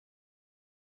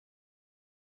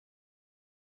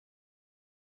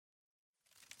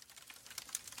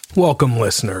Welcome,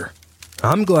 listener.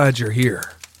 I'm glad you're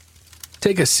here.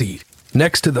 Take a seat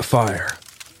next to the fire.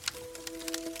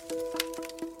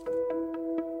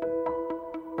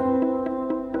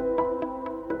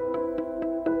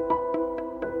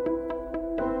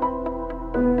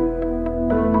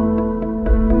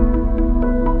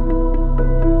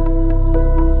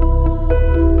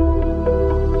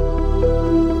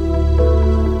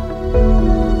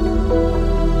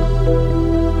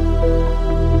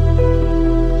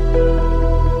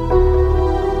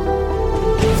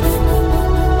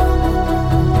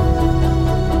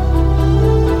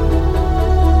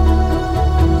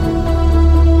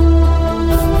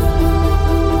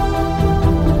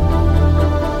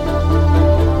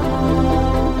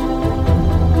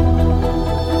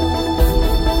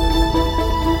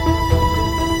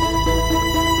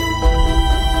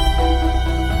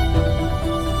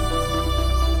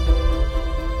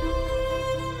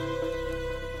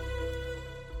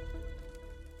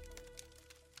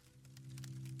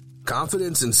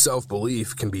 Confidence and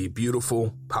self-belief can be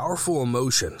beautiful, powerful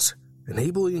emotions,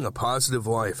 enabling a positive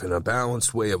life and a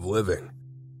balanced way of living.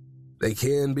 They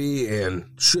can be and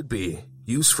should be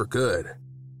used for good,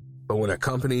 but when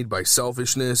accompanied by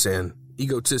selfishness and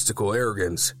egotistical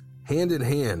arrogance, hand in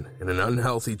hand in an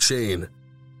unhealthy chain,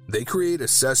 they create a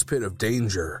cesspit of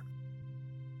danger.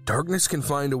 Darkness can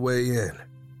find a way in,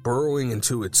 burrowing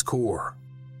into its core.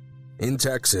 In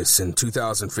Texas in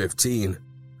 2015,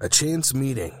 a chance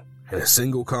meeting and a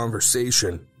single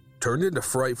conversation turned into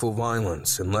frightful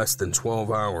violence in less than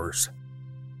 12 hours.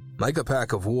 Like a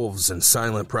pack of wolves in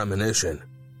silent premonition,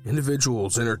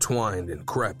 individuals intertwined and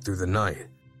crept through the night,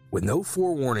 with no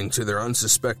forewarning to their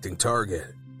unsuspecting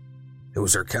target. It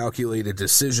was their calculated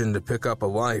decision to pick up a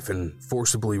life and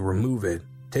forcibly remove it,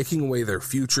 taking away their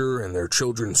future and their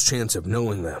children's chance of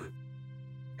knowing them.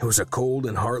 It was a cold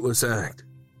and heartless act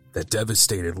that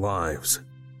devastated lives.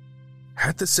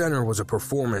 At the center was a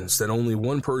performance that only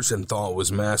one person thought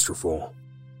was masterful.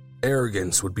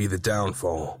 Arrogance would be the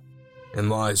downfall, and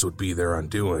lies would be their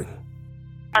undoing.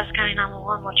 County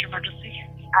 911, what's your emergency?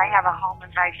 I have a home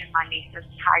invasion. My niece is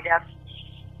tied up.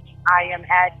 I am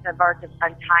at the verge of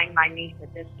untying my niece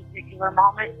at this particular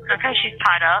moment. Okay, she's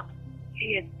tied up.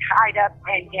 She is tied up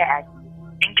and gagged.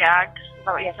 And gagged?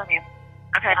 So yes, ma'am.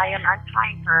 Okay. I am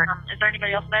untying her. Is there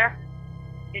anybody else there?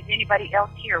 Is anybody else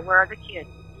here? Where are the kids?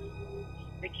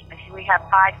 We have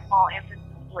 5 small infants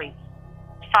asleep.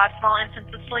 5 small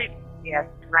infants asleep? Yes,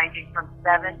 ranging from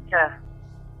 7 to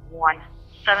 1.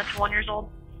 7 to 1 years old?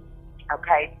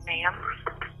 Okay, ma'am.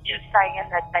 She's saying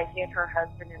that they hit her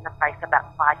husband in the face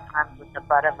about 5 times with the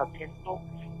butt of a pistol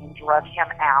and drug him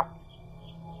out.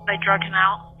 They drug him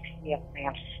out? Yes,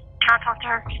 ma'am. Can I talk to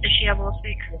her? Is she able to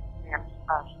speak? Yes, ma'am.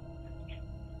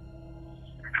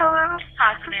 Hello?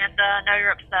 Hi, Samantha. I know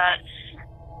you're upset.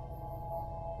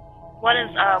 What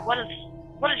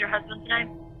is your husband's name?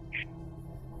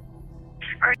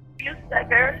 Are you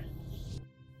there?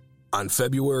 On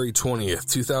February 20th,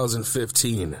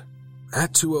 2015,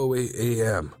 at 2:08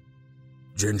 a.m.,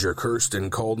 Ginger Kirsten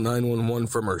called 911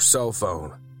 from her cell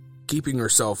phone. Keeping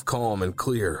herself calm and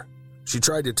clear, she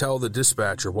tried to tell the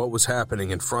dispatcher what was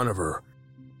happening in front of her.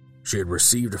 She had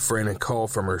received a frantic call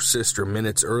from her sister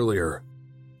minutes earlier,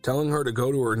 telling her to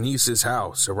go to her niece's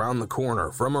house around the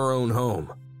corner from her own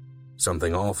home.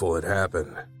 Something awful had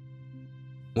happened.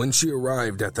 When she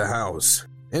arrived at the house,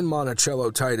 in Monticello,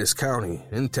 Titus County,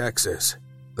 in Texas,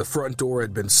 the front door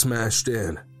had been smashed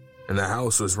in, and the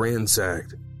house was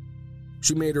ransacked.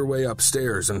 She made her way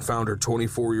upstairs and found her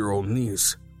 24-year-old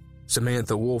niece,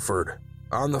 Samantha Wohlford,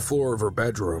 on the floor of her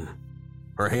bedroom.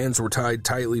 Her hands were tied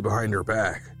tightly behind her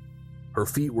back. Her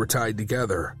feet were tied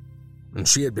together, and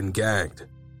she had been gagged.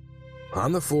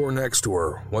 On the floor next to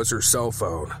her was her cell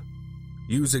phone.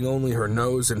 Using only her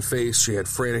nose and face, she had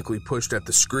frantically pushed at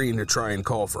the screen to try and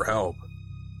call for help.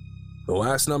 The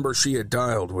last number she had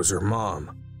dialed was her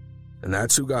mom, and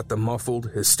that's who got the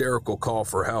muffled, hysterical call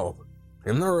for help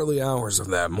in the early hours of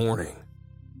that morning.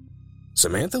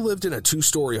 Samantha lived in a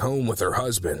 2-story home with her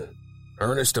husband,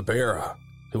 Ernest Ibarra,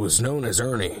 who was known as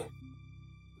Ernie.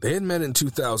 They had met in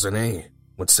 2008,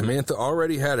 when Samantha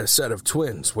already had a set of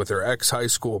twins with her ex-high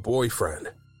school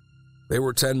boyfriend. They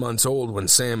were 10 months old when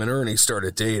Sam and Ernie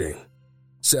started dating.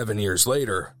 7 years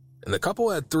later, and the couple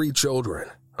had 3 children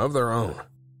of their own.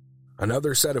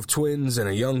 Another set of twins and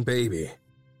a young baby.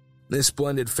 This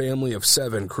blended family of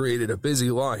 7 created a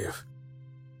busy life.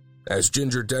 As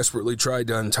Ginger desperately tried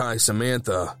to untie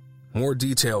Samantha, more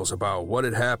details about what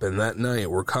had happened that night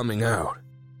were coming out.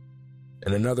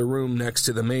 In another room next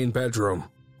to the main bedroom,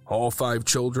 all 5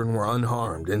 children were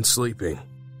unharmed and sleeping,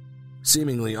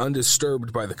 seemingly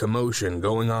undisturbed by the commotion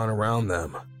going on around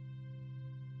them.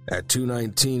 At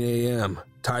 2:19 a.m.,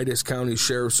 Titus County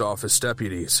Sheriff's Office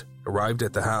deputies arrived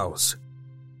at the house.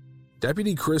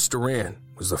 Deputy Chris Durant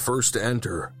was the first to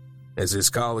enter as his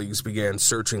colleagues began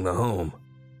searching the home.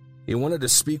 He wanted to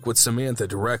speak with Samantha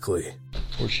directly.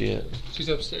 Where's she at? She's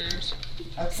upstairs.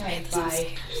 Okay,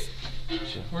 bye.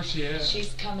 Where's she at?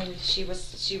 She's coming. She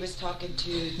was talking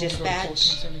to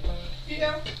dispatch.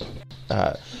 Yeah.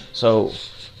 So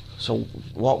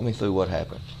walk me through what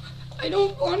happened. I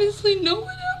don't honestly know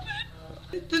what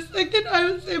happened. The second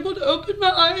I was able to open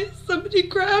my eyes, somebody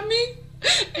grabbed me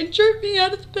and jerked me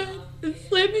out of the bed and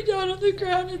slammed me down on the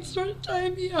ground and started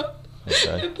tying me up.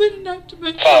 Okay. And put a knife to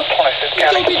my throat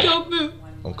and told me don't move.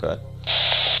 Okay.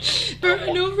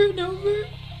 Over and over,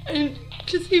 and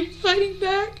because he was fighting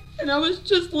back, and I was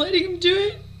just letting him do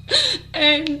it.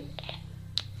 And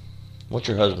What's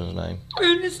your husband's name?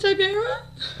 Ernest Ibarra.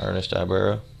 Ernest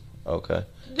Ibarra? Okay.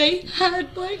 They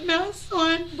had black masks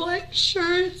on, black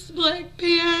shirts, black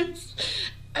pants.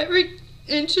 Every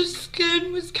inch of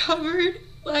skin was covered,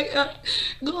 like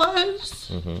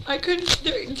gloves. Mm-hmm. I couldn't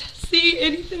see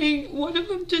anything. One of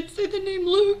them did say the name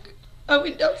Luke. I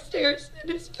went downstairs and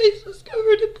his face was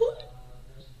covered in blood.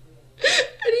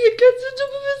 And he had cuts on top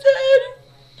of his head.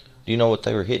 Do you know what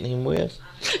they were hitting him with?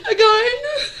 A gun.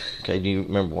 Okay, do you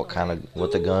remember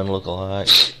what the gun looked like?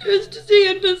 It was just a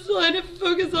hand pistol. I didn't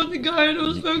focus on the gun. I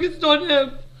was focused on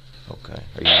him. Okay.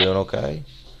 Are you doing okay?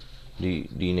 Do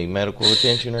you need medical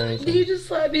attention or anything? He just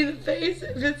slapped me in the face.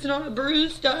 If it's not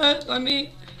bruised up, I mean...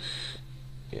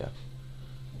 Yeah.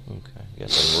 Okay. You got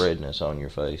some redness on your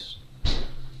face.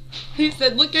 He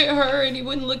said, look at her, and he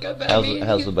wouldn't look up at me.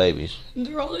 How's the babies?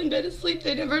 They're all in bed asleep.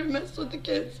 They never messed with the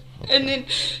kids. Okay. And then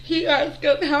he asked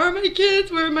him, how are my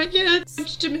kids? Where are my kids?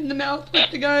 Punched him in the mouth with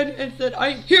the gun and said, I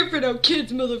ain't here for no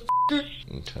kids, motherfucker.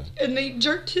 Okay. And they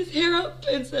jerked his hair up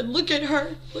and said, look at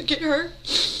her, look at her.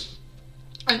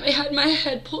 And I had my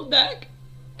head pulled back.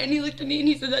 And he looked at me and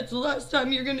he said, that's the last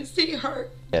time you're going to see her.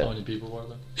 Yeah. How many people were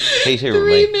there? He's here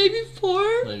Three, with me. maybe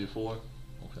four. Maybe four.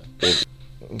 Okay.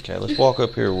 Okay, let's walk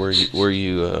up here where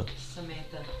you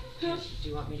Samantha, do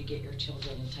you want me to get your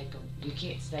children and take them? You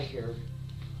can't stay here.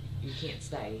 You can't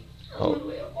stay.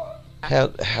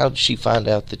 How'd she find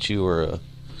out that you were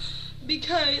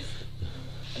Because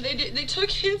they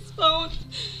took his phone.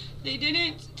 They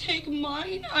didn't take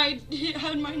mine. I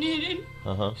had mine hidden.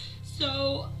 Uh-huh.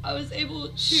 So I was able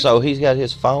to... So he's got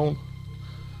his phone?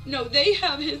 No, they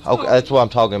have his phone. Okay, that's what I'm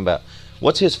talking about.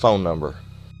 What's his phone number?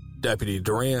 Deputy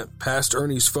Durant passed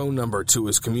Ernie's phone number to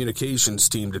his communications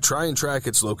team to try and track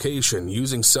its location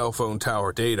using cell phone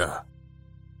tower data.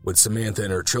 With Samantha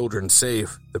and her children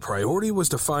safe, the priority was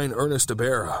to find Ernest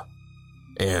Ibarra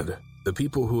and the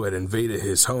people who had invaded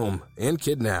his home and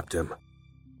kidnapped him.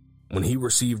 When he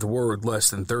received word less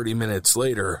than 30 minutes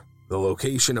later, the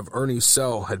location of Ernie's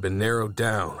cell had been narrowed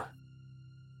down.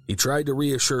 He tried to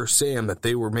reassure Sam that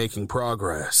they were making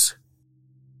progress.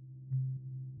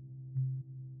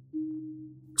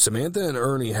 Samantha and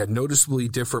Ernie had noticeably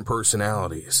different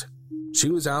personalities. She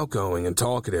was outgoing and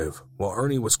talkative, while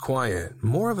Ernie was quiet,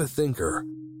 more of a thinker.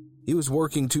 He was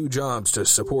working 2 jobs to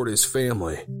support his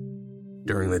family.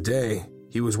 During the day,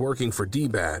 he was working for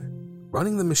D-Bat,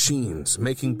 running the machines,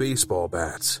 making baseball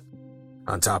bats.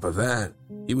 On top of that,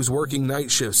 he was working night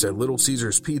shifts at Little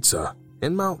Caesars Pizza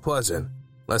in Mount Pleasant,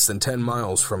 less than 10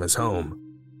 miles from his home.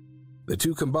 The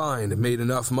two combined made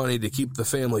enough money to keep the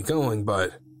family going,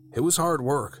 but it was hard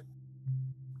work.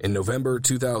 In November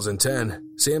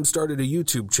 2010, Sam started a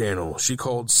YouTube channel she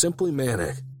called Simply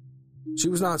Manic. She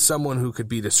was not someone who could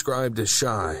be described as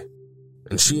shy,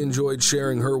 and she enjoyed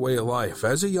sharing her way of life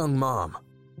as a young mom.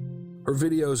 Her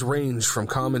videos ranged from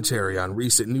commentary on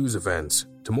recent news events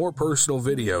to more personal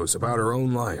videos about her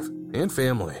own life and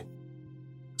family.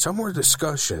 Some were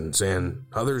discussions and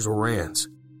others were rants.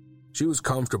 She was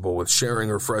comfortable with sharing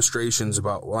her frustrations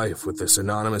about life with this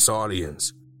anonymous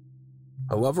audience.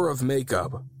 A lover of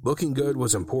makeup, looking good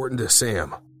was important to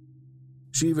Sam.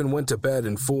 She even went to bed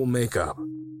in full makeup,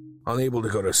 unable to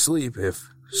go to sleep if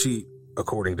she,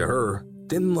 according to her,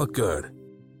 didn't look good.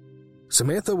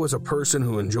 Samantha was a person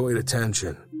who enjoyed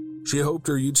attention. She hoped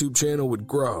her YouTube channel would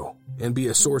grow and be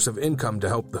a source of income to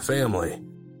help the family.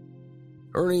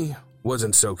 Ernie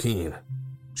wasn't so keen.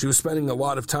 She was spending a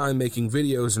lot of time making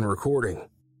videos and recording.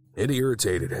 It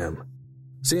irritated him.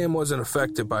 Sam wasn't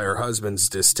affected by her husband's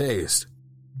distaste.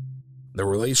 The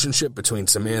relationship between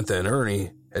Samantha and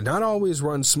Ernie had not always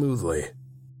run smoothly.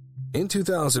 In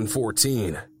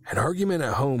 2014, an argument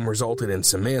at home resulted in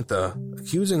Samantha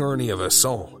accusing Ernie of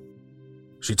assault.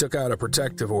 She took out a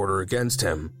protective order against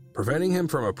him, preventing him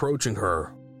from approaching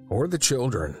her or the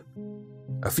children.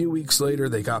 A few weeks later,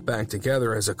 they got back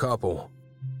together as a couple.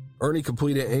 Ernie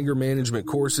completed anger management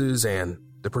courses and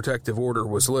the protective order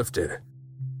was lifted.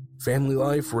 Family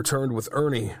life returned with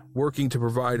Ernie working to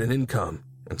provide an income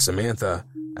and Samantha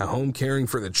at home caring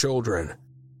for the children.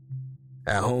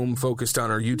 At home, focused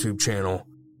on her YouTube channel,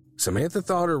 Samantha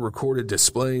thought her recorded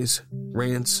displays,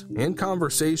 rants, and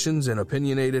conversations in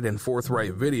opinionated and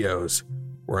forthright videos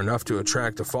were enough to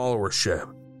attract a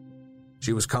followership.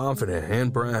 She was confident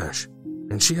and brash,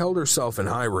 and she held herself in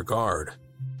high regard.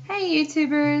 Hey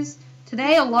YouTubers!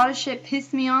 Today a lot of shit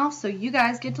pissed me off, so you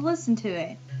guys get to listen to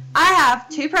it. I have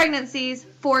 2 pregnancies,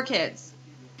 4 kids.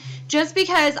 Just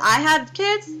because I had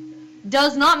kids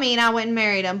does not mean I went and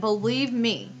married them, believe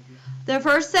me. The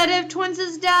first set of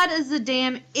twins' dad is a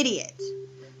damn idiot.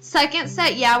 Second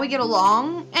set, yeah, we get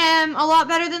along a lot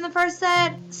better than the first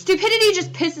set. Stupidity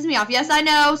just pisses me off. Yes, I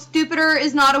know, stupider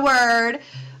is not a word.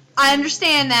 I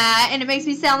understand that, and it makes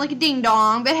me sound like a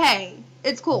ding-dong, but hey,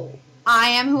 it's cool. I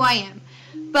am who I am.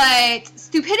 But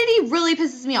stupidity really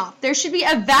pisses me off. There should be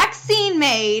a vaccine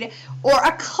made or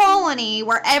a colony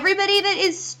where everybody that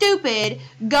is stupid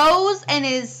goes and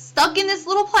is stuck in this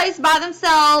little place by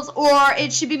themselves, or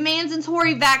it should be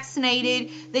mandatory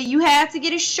vaccinated that you have to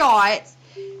get a shot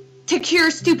to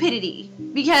cure stupidity,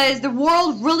 because the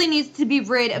world really needs to be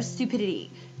rid of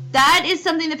stupidity. That is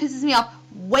something that pisses me off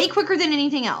way quicker than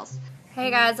anything else. Hey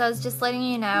guys, I was just letting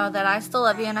you know that I still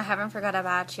love you and I haven't forgot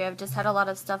about you. I've just had a lot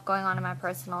of stuff going on in my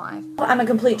personal life. I'm a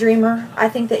complete dreamer. I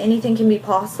think that anything can be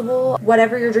possible.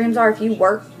 Whatever your dreams are, if you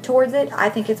work towards it, I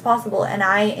think it's possible. And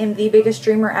I am the biggest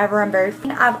dreamer ever.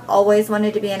 I've always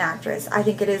wanted to be an actress. I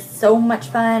think it is so much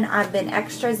fun. I've been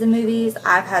extras in movies.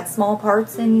 I've had small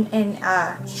parts in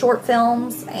short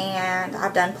films, and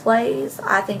I've done plays.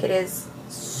 I think it is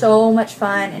so much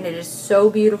fun, and it is so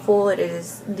beautiful. It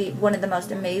is one of the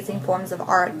most amazing forms of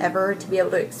art ever, to be able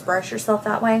to express yourself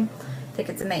that way. I think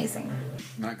it's amazing.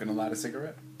 Not gonna light a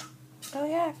cigarette? Oh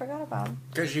yeah, I forgot about it.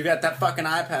 Because you got that fucking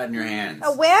iPad in your hands.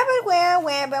 Where?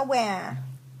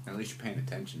 At least you're paying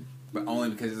attention. But only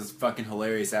because it's a fucking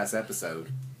hilarious ass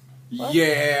episode. What?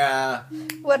 Yeah!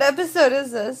 What episode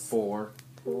is this? 4.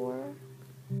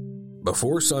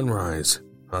 Before sunrise,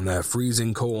 on that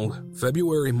freezing cold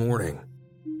February morning,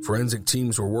 forensic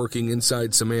teams were working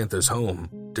inside Samantha's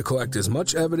home to collect as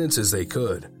much evidence as they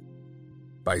could.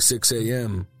 By 6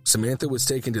 a.m., Samantha was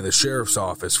taken to the sheriff's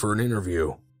office for an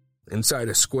interview. Inside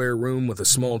a square room with a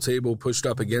small table pushed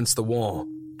up against the wall,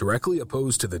 directly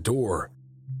opposed to the door,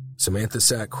 Samantha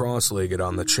sat cross-legged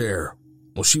on the chair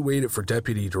while she waited for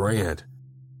Deputy Durant.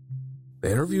 The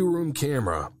interview room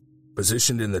camera,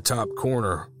 positioned in the top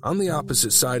corner on the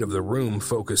opposite side of the room,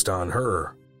 focused on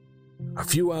her. A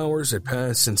few hours had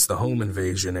passed since the home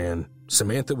invasion, and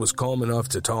Samantha was calm enough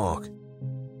to talk.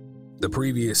 The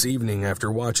previous evening,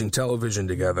 after watching television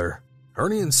together,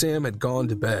 Ernie and Sam had gone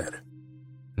to bed.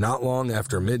 Not long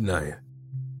after midnight,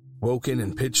 woken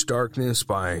in pitch darkness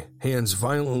by hands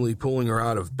violently pulling her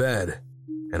out of bed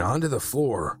and onto the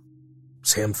floor,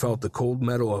 Sam felt the cold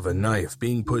metal of a knife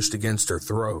being pushed against her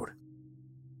throat.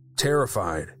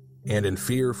 Terrified and in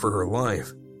fear for her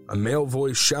life, a male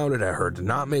voice shouted at her to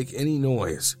not make any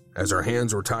noise as her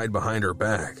hands were tied behind her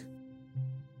back.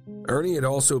 Ernie had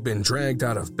also been dragged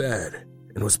out of bed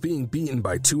and was being beaten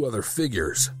by 2 other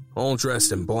figures, all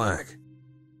dressed in black.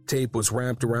 Tape was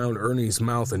wrapped around Ernie's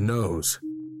mouth and nose,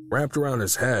 wrapped around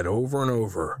his head over and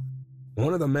over.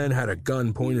 One of the men had a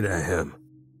gun pointed at him.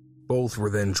 Both were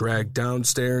then dragged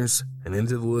downstairs and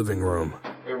into the living room.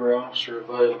 Every officer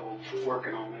available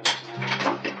working on this.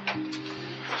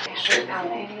 Straight down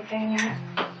to anything yet?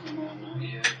 Not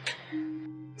yet.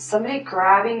 Somebody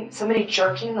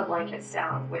jerking the blankets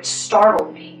down, which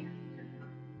startled me.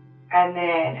 And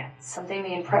then something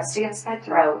being pressed against my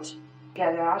throat. Yeah,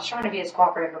 I was trying to be as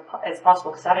cooperative as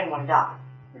possible because I didn't want to die.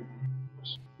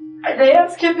 And they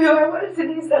asked him who I was, and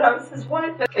he said I was his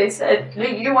wife. They said, "Do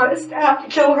you want us to have to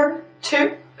kill her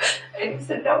too?" And he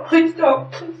said, "No, please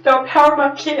don't. Please don't. How are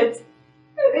my kids?"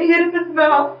 And they hit him in the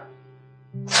mouth.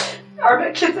 "Are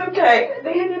my kids okay?" And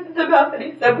they hit him in the mouth, and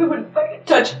he said, "We wouldn't fucking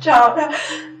touch a child." And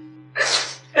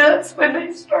that's when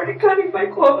they started cutting my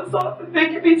clothes off and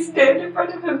making me stand in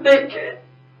front of him naked.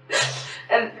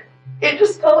 And it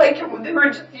just felt like they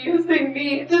were just using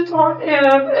me to taunt him,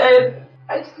 and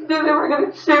I just knew they were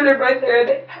going to shoot him right there.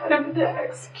 They had him in the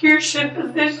execution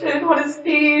position on his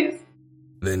knees.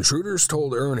 The intruders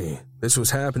told Ernie this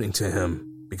was happening to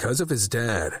him because of his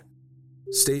dad.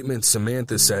 Statements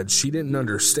Samantha said she didn't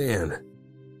understand.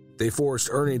 They forced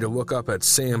Ernie to look up at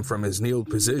Sam from his kneeled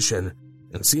position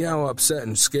and see how upset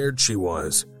and scared she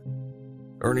was.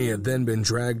 Ernie had then been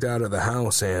dragged out of the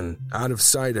house and out of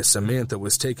sight as Samantha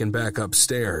was taken back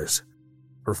upstairs.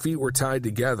 Her feet were tied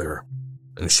together,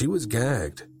 and she was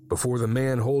gagged before the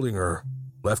man holding her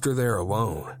left her there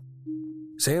alone.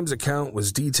 Sam's account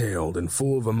was detailed and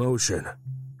full of emotion.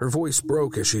 Her voice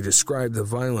broke as she described the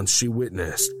violence she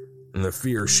witnessed and the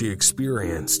fear she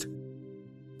experienced.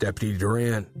 Deputy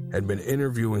Durant had been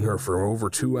interviewing her for over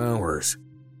 2 hours.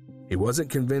 He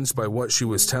wasn't convinced by what she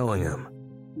was telling him.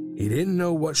 He didn't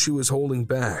know what she was holding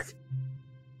back,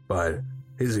 but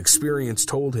his experience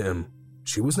told him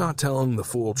she was not telling the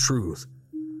full truth.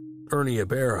 Ernie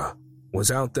Ibarra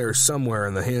was out there somewhere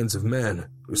in the hands of men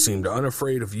who seemed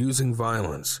unafraid of using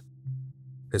violence.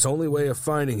 His only way of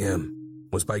finding him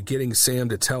was by getting Sam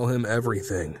to tell him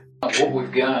everything. What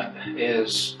we've got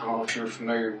is, I don't know if you're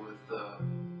familiar with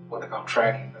what they call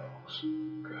tracking dogs,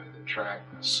 okay, that track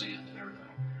the scent and everything.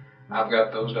 I've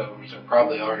got those dogs. They're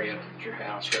probably already up at your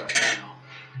house right now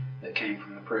that came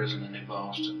from the prison in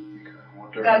Boston.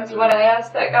 Okay, That's what I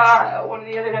asked that guy, one of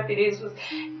the other deputies, was,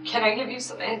 can I give you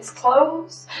some of his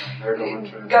clothes?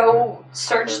 Go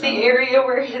search the area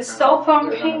where his cell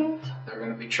phone pinged? They're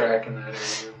going to be tracking that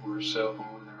area where his cell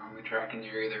phone, they're going to be tracking the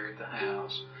area there at the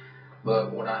house.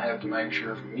 But what I have to make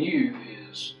sure from you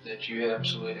is that you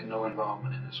absolutely had no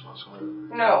involvement in this whatsoever.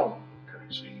 No. Okay,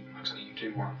 so you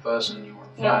two weren't fussing, you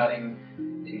weren't fighting,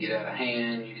 didn't get out of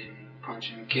hand, you didn't punch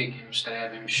him, kick him,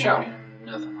 stab him, shoot him,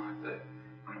 nothing like that.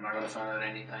 I'm not going to find out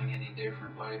anything any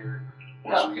different later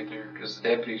once we get there, because the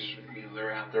deputies,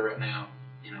 they're out there right now,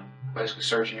 basically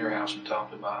searching your house from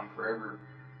top to bottom for every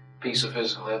piece of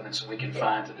physical evidence that we can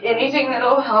find to anything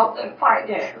that'll help them find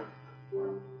it.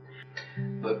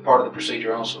 But part of the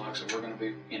procedure also, like I said, we're going to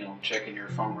be, checking your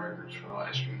phone records for the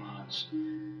last few months.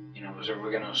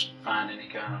 We're going to find any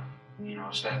kind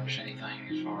of, establish anything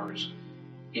as far as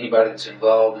anybody that's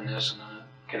involved in this and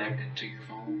connected to your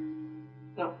phone?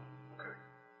 No. Okay.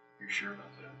 You're sure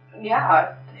about that?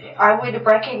 Yeah, I would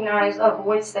recognize a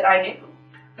voice that I knew.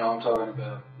 No, I'm talking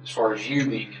about as far as you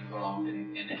being involved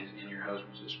in your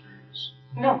husband's experience.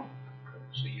 No. Okay.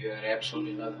 So you had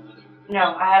absolutely nothing to do with it?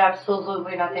 No, I had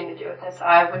absolutely nothing to do with this.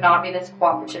 I would not be this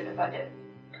cooperative if I did.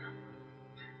 Okay.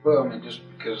 Well, just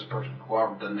because a person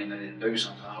cooperative doesn't mean they didn't do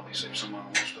something. Obviously, if someone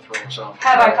wants to throw us off.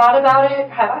 Have I thought about it?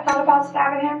 Have I thought about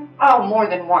stabbing him? Oh, more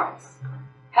than once.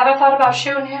 Have I thought about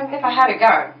shooting him if I had a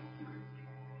gun?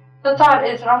 The thought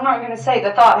is, and I'm not going to say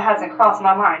the thought hasn't crossed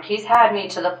my mind. He's had me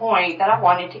to the point that I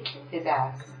wanted to kill his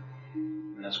ass.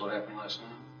 And that's what happened last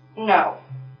night? No.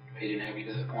 He didn't have you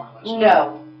to that point last night?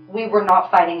 No. We were not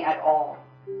fighting at all.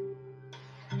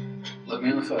 Look me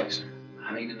in the face.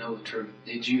 I need to know the truth.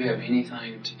 Did you have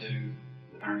anything to do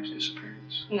with Ernie's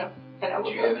disappearance? No. And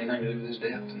Did you have anything to do with his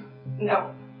death tonight?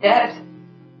 No. Dead?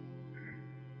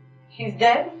 He's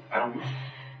dead? I don't know.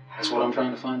 That's what I'm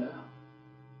trying to find out.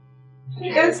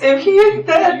 Yes, if he is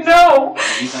dead, no.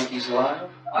 Do you think he's alive?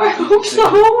 I hope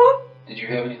so. Did you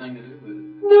have anything to do with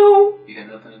it? No. You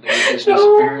had nothing to do with his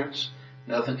disappearance?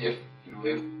 Nothing?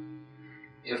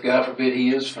 If God forbid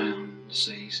he is found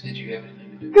deceased, did you have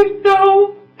anything to do with it?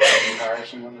 No. Did you hire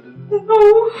someone to do it?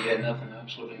 No. You had nothing,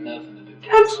 absolutely nothing to do with it?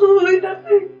 Absolutely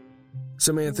nothing.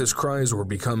 Samantha's cries were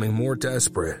becoming more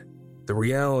desperate. The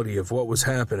reality of what was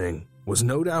happening was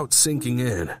no doubt sinking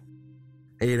in.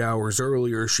 8 hours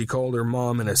earlier, she called her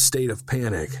mom in a state of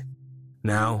panic.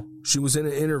 Now, she was in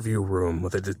an interview room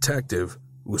with a detective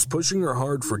who was pushing her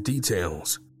hard for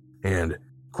details and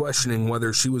questioning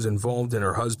whether she was involved in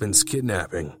her husband's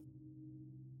kidnapping.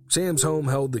 Sam's home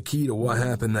held the key to what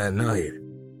happened that night.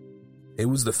 It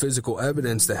was the physical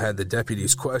evidence that had the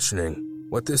deputies questioning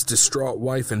what this distraught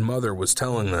wife and mother was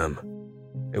telling them.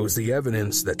 It was the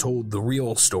evidence that told the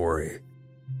real story.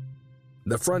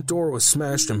 The front door was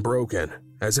smashed and broken,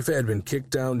 as if it had been kicked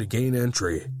down to gain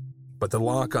entry, but the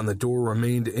lock on the door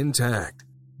remained intact,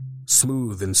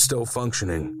 smooth and still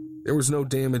functioning. There was no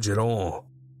damage at all.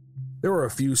 There were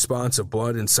a few spots of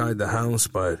blood inside the house,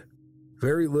 but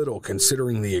very little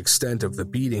considering the extent of the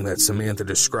beating that Samantha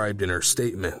described in her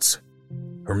statements.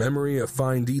 Her memory of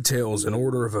fine details and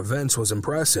order of events was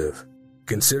impressive,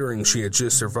 considering she had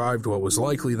just survived what was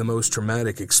likely the most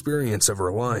traumatic experience of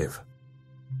her life.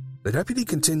 The deputy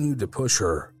continued to push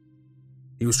her.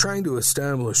 He was trying to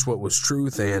establish what was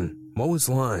truth and what was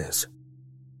lies.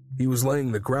 He was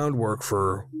laying the groundwork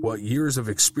for what years of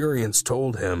experience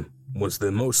told him was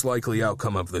the most likely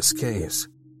outcome of this case,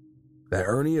 that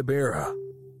Ernie Ibarra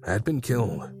had been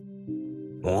killed.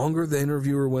 The longer the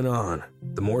interviewer went on,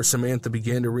 the more Samantha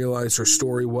began to realize her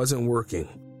story wasn't working.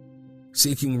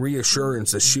 Seeking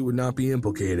reassurance that she would not be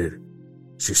implicated,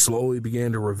 she slowly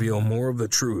began to reveal more of the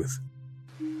truth.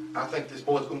 I think this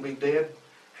boy's going to be dead,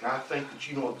 and I think that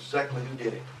you know exactly who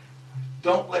did it.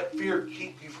 Don't let fear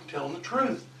keep you from telling the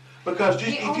truth. Because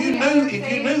just The if only you other knew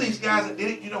thing- these guys that did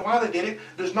it, you know why they did it,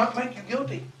 does not make you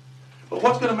guilty. But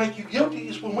what's going to make you guilty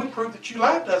is when we prove that you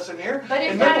lied to us in here. But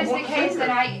if and that never is the pointed case, finger.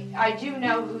 then I do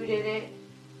know who did it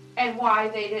and why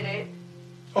they did it.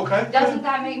 Okay. Doesn't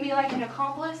that make me like an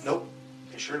accomplice? Nope.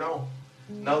 You sure don't.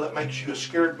 No, that makes you a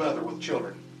scared mother with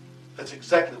children. That's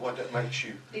exactly what that makes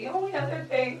you. The only other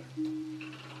thing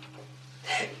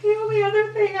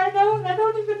I know, and I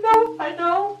don't even know if I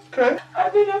know. Okay.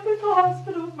 I've been up in the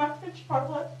hospital with my friend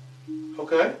Charlotte.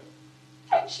 Okay.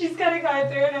 And she's got a guy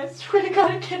there, and I swear to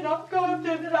God, I cannot go up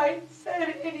there that I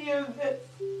said any of this.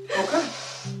 Okay.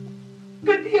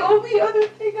 But the only other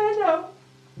thing I know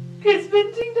is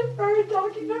venting to her and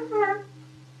talking to her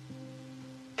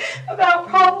about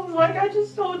problems. Like I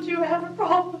just told you, I have a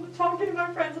problem with talking to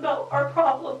my friends about our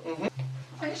problem. Mm-hmm.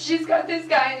 And she's got this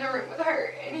guy in the room with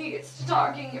her, and he gets to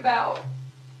talking about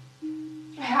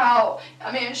how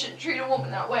a man shouldn't treat a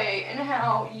woman that way, and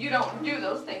how you don't do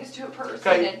those things to a person,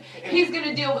 Okay. and he's going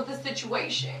to deal with the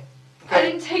situation. Okay. I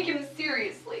didn't take him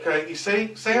seriously. Okay, you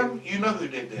see, Sam, you know who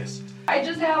did this. I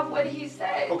just have what he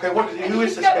said. Okay, who And is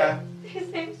he's this got- guy? His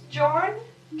name's John.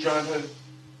 John who?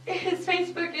 His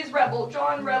Facebook is Rebel,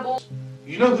 John Rebel.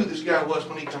 You know who this guy was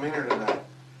when he come in here tonight.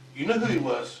 You know who he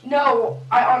was. No,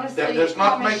 I honestly That does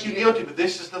not promise make you guilty, but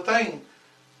this is the thing.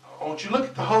 I want you to look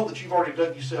at the hole that you've already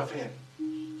dug yourself in.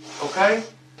 Okay?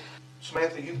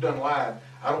 Samantha, you've done lied.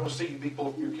 I don't want to see you be pull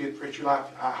up your kid for your life.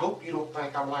 I hope you don't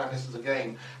think I'm lying. This is a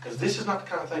game. Because this is not the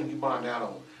kind of thing you bond out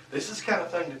on. This is the kind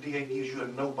of thing the DA gives you a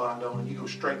no bond on and you go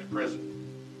straight to prison.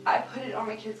 I put it on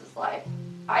my kids' life.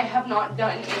 I have not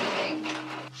done anything.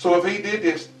 So if he did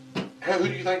this, who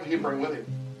do you think he'd bring with him?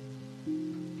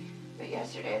 But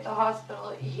yesterday at the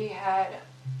hospital, he had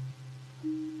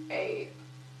a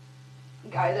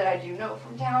guy that I do know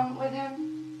from town with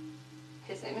him.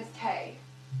 His name is Tay.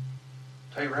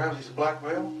 Tay Ramsey's a black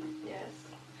male? Yes.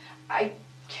 I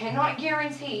cannot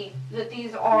guarantee that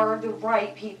these are the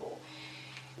right people.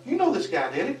 You know this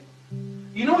guy did it.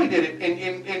 You know he did it,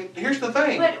 and here's the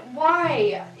thing. But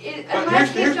why? But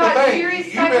Unless here's he's the got thing. serious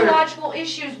You better- psychological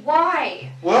issues, why?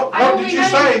 Well, I what only did you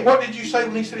met say? him- What did you say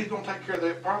when he said he's going to take care of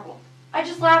that problem? I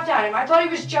just laughed at him. I thought he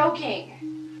was joking.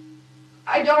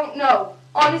 I don't know.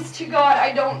 Honest to God,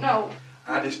 I don't know.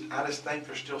 I just think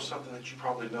there's still something that you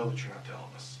probably know that you're not telling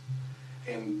us,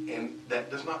 and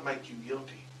that does not make you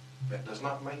guilty. That does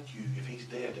not make you, if he's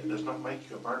dead, that does not make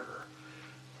you a murderer.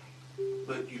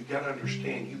 But you've got to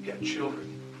understand, you've got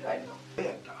children. I know.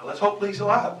 Dead. Let's hope he's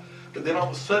alive. But then all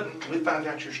of a sudden, we find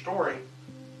out your story,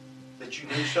 that you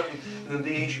knew something, and then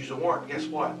they issue a warrant. Guess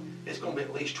what? It's going to be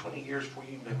at least 20 years before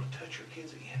you can be able to touch your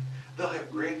kids again. They'll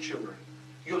have grandchildren.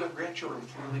 You'll have grandchildren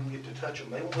before you even get to touch them.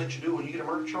 They won't let you do when you get a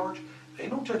murder charge. They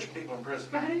don't touch people in prison.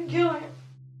 I didn't kill him.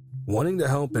 Wanting to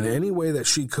help in any way that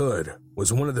she could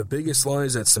was one of the biggest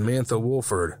lies that Samantha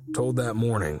Wohlford told that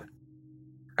morning.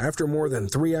 After more than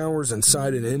 3 hours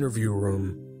inside an interview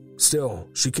room, still,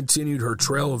 she continued her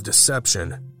trail of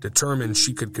deception, determined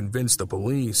she could convince the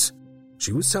police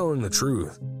she was telling the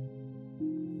truth.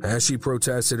 As she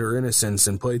protested her innocence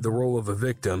and played the role of a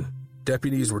victim,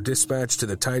 deputies were dispatched to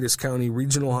the Titus County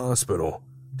Regional Hospital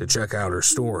to check out her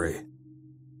story.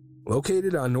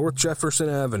 Located on North Jefferson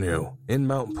Avenue in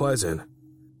Mount Pleasant,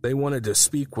 they wanted to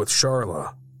speak with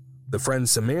Charla, the friend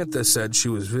Samantha said she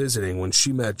was visiting when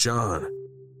she met John.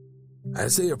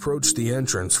 As they approached the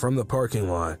entrance from the parking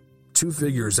lot, two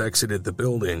figures exited the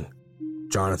building.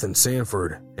 Jonathan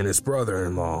Sanford and his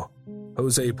brother-in-law,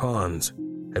 Jose Pons,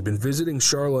 had been visiting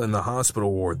Charla in the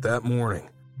hospital ward that morning.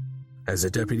 As the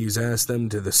deputies asked them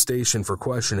to the station for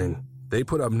questioning, they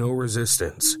put up no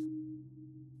resistance.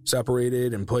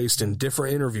 Separated and placed in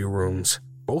different interview rooms,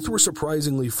 both were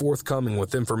surprisingly forthcoming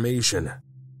with information.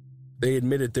 They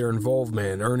admitted their involvement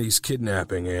in Ernie's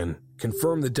kidnapping and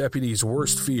confirmed the deputies'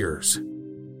 worst fears.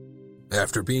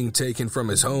 After being taken from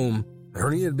his home,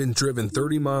 Ernie had been driven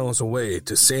 30 miles away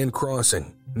to Sand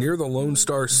Crossing near the Lone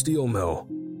Star Steel Mill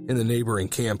in the neighboring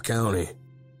Camp County.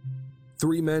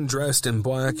 3 men dressed in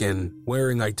black and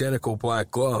wearing identical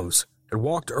black gloves had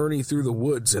walked Ernie through the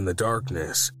woods in the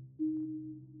darkness.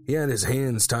 He had his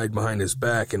hands tied behind his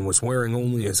back and was wearing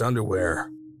only his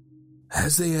underwear.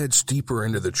 As they edged deeper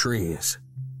into the trees,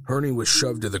 Ernie was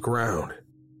shoved to the ground.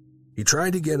 He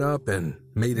tried to get up and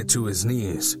made it to his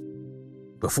knees.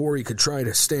 Before he could try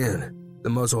to stand, the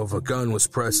muzzle of a gun was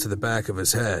pressed to the back of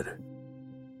his head.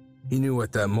 He knew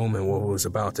at that moment what was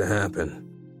about to happen.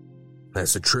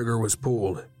 As the trigger was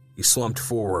pulled, he slumped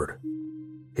forward,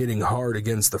 hitting hard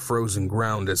against the frozen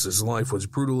ground as his life was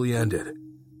brutally ended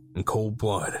in cold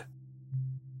blood.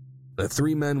 The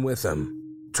 3 men with him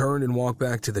turned and walked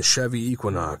back to the Chevy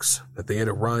Equinox that they had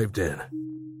arrived in.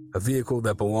 a vehicle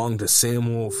that belonged to Sam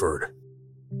Wohlford.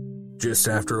 Just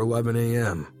after 11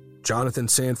 a.m., Jonathan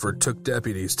Sanford took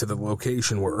deputies to the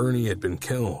location where Ernie had been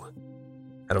killed.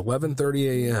 At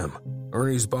 11:30 a.m.,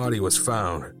 Ernie's body was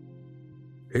found.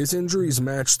 His injuries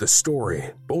matched the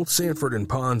story both Sanford and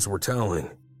Pons were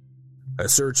telling. A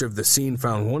search of the scene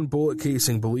found one bullet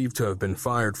casing believed to have been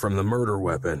fired from the murder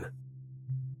weapon.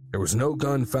 There was no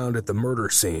gun found at the murder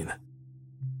scene.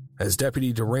 As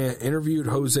Deputy Durant interviewed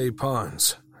Jose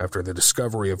Pons after the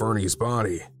discovery of Ernie's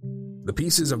body, the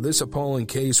pieces of this appalling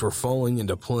case were falling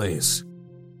into place.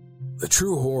 The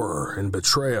true horror and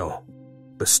betrayal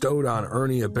bestowed on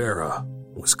Ernie Ibarra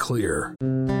was clear.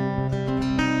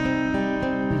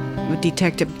 A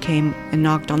detective came and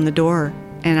knocked on the door,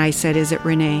 and I said, "Is it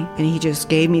Renee?" And he just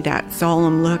gave me that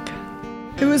solemn look.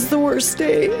 It was the worst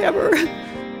day ever.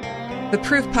 The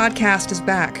Proof podcast is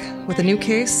back with a new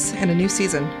case and a new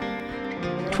season.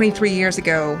 23 years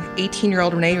ago,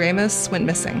 18-year-old Renee Ramos went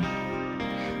missing.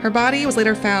 Her body was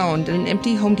later found in an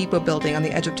empty Home Depot building on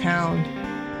the edge of town.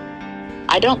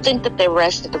 I don't think that they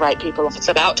arrested the right people. It's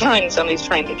about time somebody's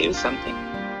trying to do something.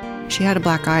 She had a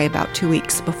black eye about 2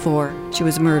 weeks before she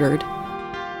was murdered.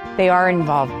 They are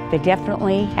involved. They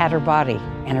definitely had her body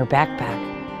and her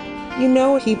backpack. You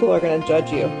know people are going to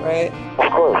judge you, right?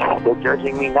 Of course. They're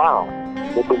judging me now.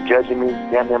 They've been judging me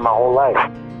damn near my whole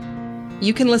life.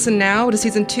 You can listen now to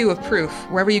Season 2 of Proof,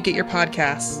 wherever you get your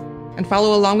podcasts, and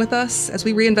follow along with us as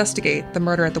we reinvestigate the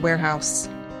murder at the warehouse.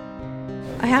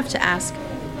 I have to ask,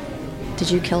 did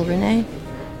you kill Renee?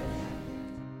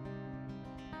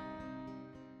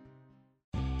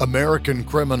 American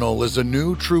Criminal is a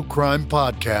new true crime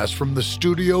podcast from the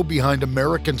studio behind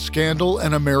American Scandal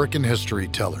and American History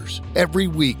Tellers. Every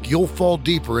week, you'll fall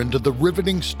deeper into the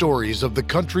riveting stories of the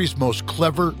country's most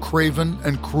clever, craven,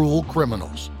 and cruel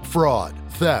criminals. Fraud,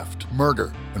 theft,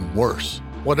 murder, and worse.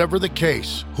 Whatever the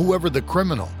case, whoever the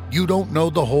criminal, you don't know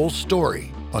the whole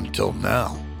story until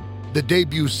now. The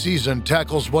debut season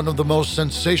tackles one of the most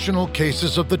sensational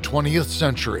cases of the 20th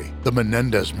century, the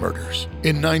Menendez murders.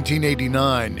 In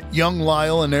 1989, young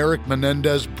Lyle and Eric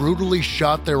Menendez brutally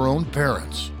shot their own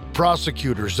parents.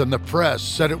 Prosecutors and the press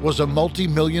said it was a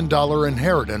multi-million-dollar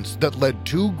inheritance that led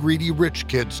two greedy rich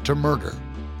kids to murder.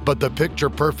 But the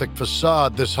picture-perfect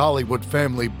facade this Hollywood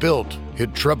family built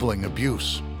hid troubling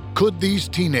abuse. Could these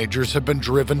teenagers have been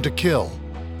driven to kill?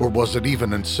 Or was it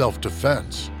even in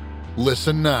self-defense?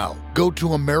 Listen now. Go to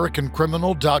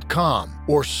AmericanCriminal.com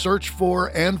or search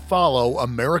for and follow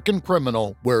American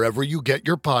Criminal wherever you get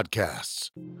your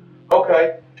podcasts.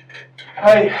 Okay.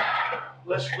 Hey,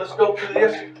 let's go through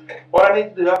this. What I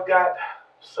need to do, I've got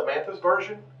Samantha's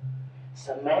version.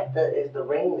 Samantha is the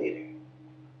ringleader.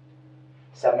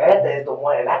 Samantha is the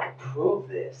one, and I can prove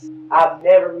this. I've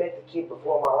never met the kid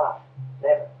before in my life.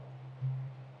 Never.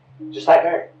 Just like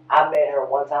her. I met her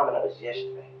one time, and it was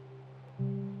yesterday.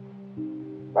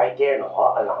 Right there in the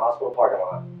hospital parking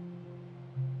lot.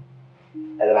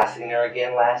 And then I seen her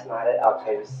again last night at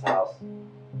Octavius' house.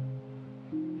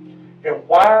 And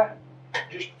why,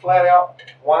 just flat out,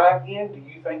 why again do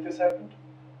you think this happened?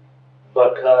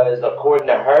 Because according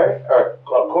to her, or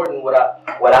according to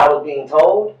what I was being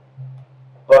told,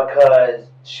 because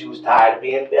she was tired of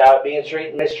being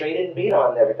mistreated and beat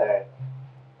on and everything.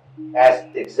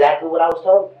 That's exactly what I was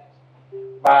told.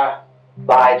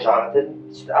 By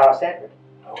Jonathan Sanford.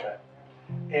 Okay.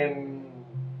 And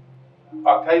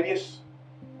Octavius?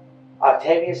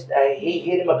 Octavius, he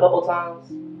hit him a couple times,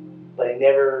 but he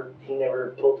never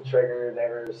pulled the trigger,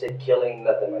 never said killing,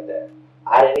 nothing like that.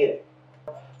 I didn't either.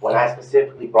 When I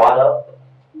specifically brought up,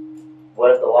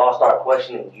 what if the law started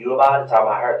questioning you about it, talking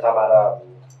about her, talking about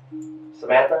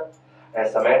Samantha, and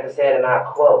Samantha said, and I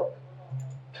quote,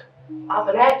 "I'm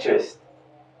an actress.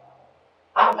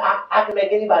 I can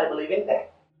make anybody believe anything."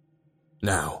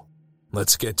 Now,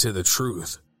 let's get to the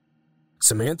truth.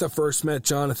 Samantha first met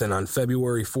Jonathan on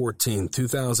February 14,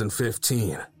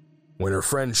 2015, when her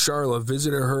friend Charla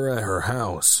visited her at her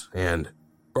house and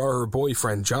brought her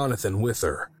boyfriend Jonathan with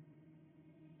her.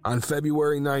 On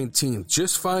February 19th,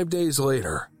 just 5 days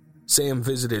later, Sam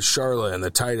visited Charla in the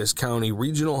Titus County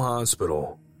Regional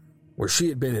Hospital, where she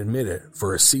had been admitted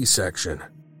for a C-section.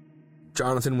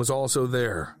 Jonathan was also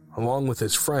there, along with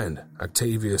his friend,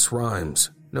 Octavius Rhymes,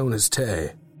 known as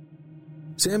Tay.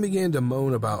 Sam began to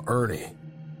moan about Ernie,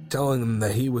 telling him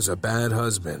that he was a bad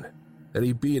husband, that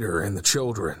he beat her and the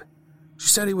children. She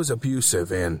said he was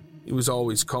abusive and he was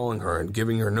always calling her and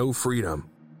giving her no freedom.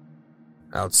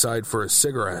 Outside for a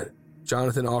cigarette,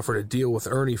 Jonathan offered a deal with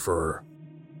Ernie for her.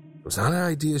 It was not an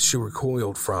idea she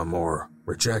recoiled from or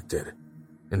rejected.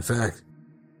 In fact,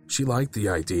 she liked the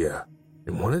idea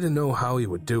and wanted to know how he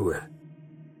would do it.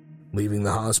 Leaving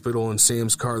the hospital in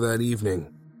Sam's car that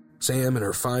evening, Sam and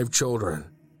her 5 children,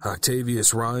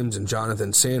 Octavius Rhymes and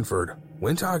Jonathan Sanford,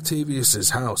 went to Octavius's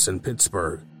house in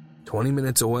Pittsburgh, 20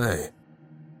 minutes away.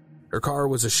 Her car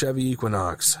was a Chevy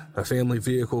Equinox, a family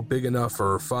vehicle big enough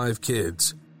for her 5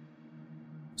 kids.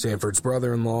 Sanford's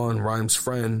brother-in-law and Rhymes'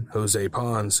 friend, Jose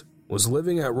Pons, was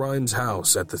living at Rhymes'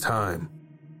 house at the time,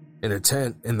 in a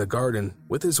tent in the garden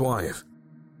with his wife.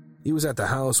 He was at the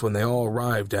house when they all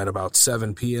arrived at about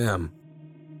 7 p.m.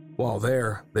 While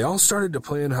there, they all started to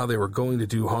plan how they were going to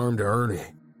do harm to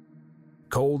Ernie.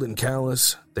 Cold and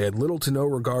callous, they had little to no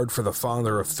regard for the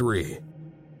father of 3.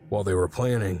 While they were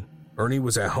planning, Ernie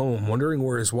was at home wondering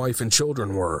where his wife and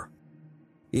children were.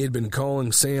 He had been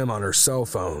calling Sam on her cell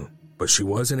phone, but she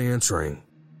wasn't answering.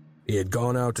 He had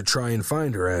gone out to try and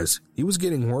find her as he was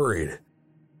getting worried.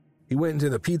 He went into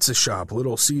the pizza shop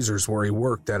Little Caesars where he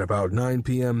worked at about 9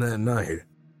 p.m. that night.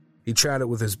 He chatted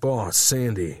with his boss,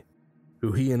 Sandy,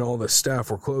 who he and all the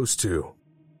staff were close to.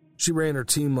 She ran her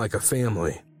team like a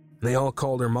family, and they all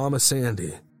called her Mama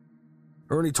Sandy.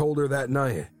 Ernie told her that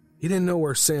night he didn't know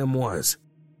where Sam was,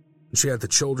 and she had the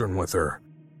children with her.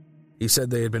 He said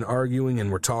they had been arguing and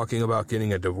were talking about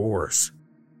getting a divorce.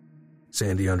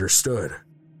 Sandy understood.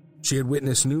 She had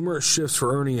witnessed numerous shifts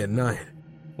for Ernie at night,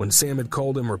 when Sam had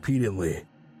called him repeatedly,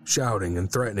 shouting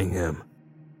and threatening him.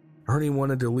 Ernie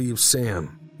wanted to leave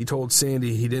Sam. He told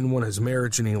Sandy he didn't want his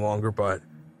marriage any longer, but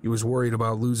he was worried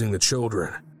about losing the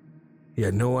children. He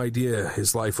had no idea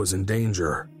his life was in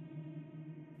danger.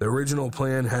 The original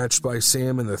plan hatched by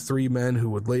Sam and the 3 men who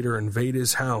would later invade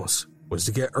his house was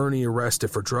to get Ernie arrested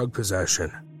for drug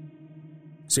possession.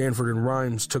 Sanford and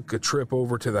Rhymes took a trip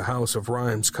over to the house of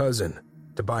Rhymes' cousin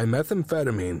to buy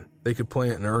methamphetamine they could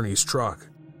plant in Ernie's truck.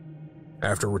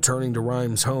 After returning to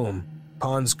Rhymes' home,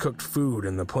 Pons cooked food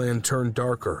and the plan turned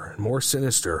darker and more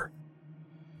sinister.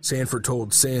 Sanford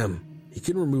told Sam he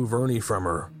could remove Ernie from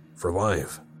her for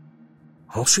life.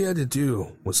 All she had to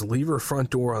do was leave her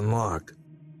front door unlocked.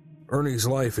 Ernie's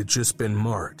life had just been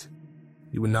marked.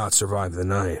 He would not survive the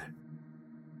night.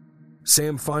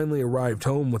 Sam finally arrived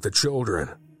home with the children,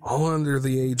 all under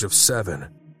the age of 7,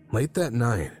 late that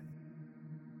night.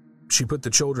 She put the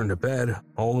children to bed,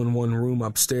 all in one room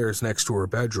upstairs next to her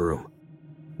bedroom.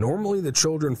 Normally, the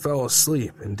children fell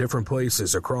asleep in different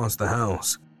places across the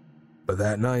house, but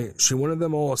that night, she wanted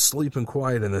them all asleep and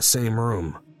quiet in the same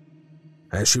room.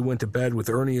 As she went to bed with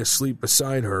Ernie asleep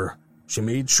beside her, she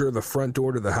made sure the front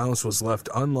door to the house was left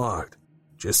unlocked,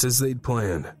 just as they'd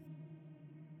planned.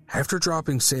 After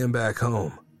dropping Sam back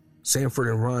home, Sanford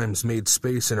and Rhymes made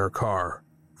space in her car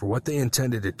for what they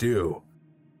intended to do.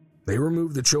 They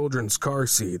removed the children's car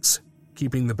seats,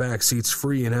 keeping the back seats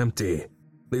free and empty.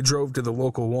 They drove to the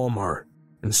local Walmart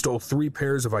and stole 3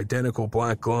 pairs of identical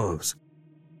black gloves.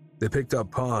 They picked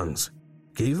up Pons,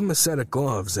 gave him a set of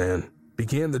gloves, and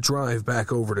began the drive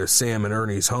back over to Sam and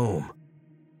Ernie's home.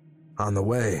 On the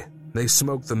way, they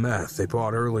smoked the meth they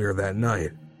bought earlier that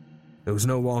night. It was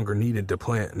no longer needed to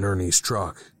plant in Ernie's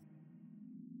truck.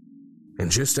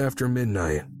 And just after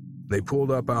midnight, they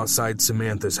pulled up outside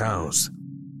Samantha's house.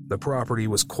 The property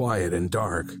was quiet and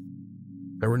dark.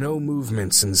 There were no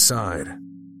movements inside.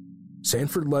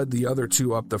 Sanford led the other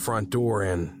 2 up the front door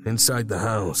and inside the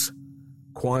house.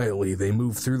 Quietly, they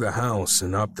moved through the house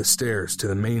and up the stairs to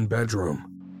the main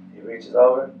bedroom. He reaches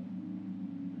over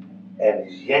and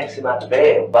he yanks him out the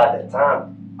bed. By that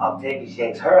time, Octavius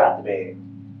yanks her out the bed.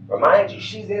 Remind you,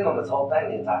 she's in on this whole thing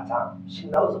the entire time. She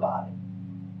knows about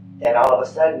it. And all of a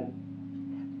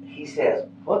sudden, he says,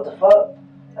 "What the fuck?"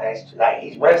 And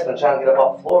he's wrestling, trying to get up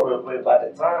off the floor real quick. By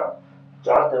that time,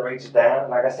 Jonathan reaches down.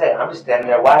 Like I said, I'm just standing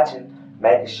there watching,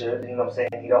 making sure, you know what I'm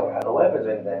saying, he don't have no weapons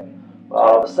or anything. But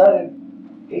all of a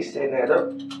sudden, he's sitting there, they're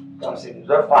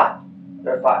fighting.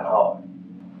 They're fighting hard.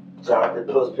 Jonathan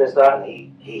pulls his pistol out and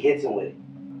he hits him with it.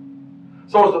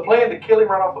 So was the plan to kill him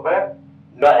right off the bat?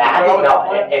 No, I didn't know.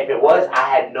 If it was, I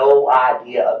had no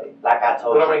idea of it. Like I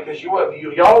told you. But I mean, because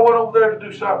y'all went over there to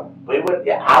do something.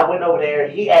 I went over there.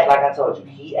 Like I told you,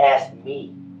 he asked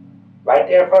me right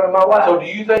there in front of my wife. So do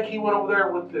you think he went over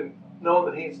there with the know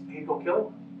that he's gonna kill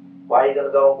him? Why are you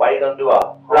gonna go? Why are you gonna do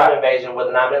a home invasion with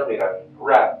a 9mm?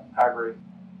 Right, I agree.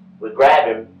 We grab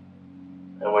him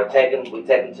and we take him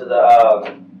to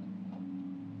the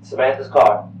Samantha's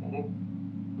car.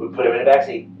 Mm-hmm. We put him in the back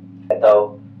seat.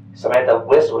 Though Samantha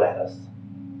whistled at us.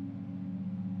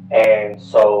 And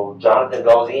so Jonathan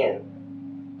goes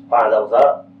in, finds out what's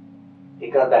up.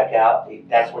 He comes back out.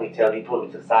 That's when he pulled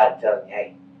me to the side and tells me,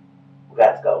 "Hey, we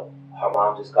got to go. Her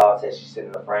mom just called, said she's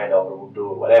sending a friend over. We'll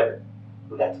do it, whatever.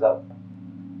 We got to go."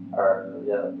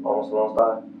 Almost a Lone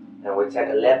Star. And we take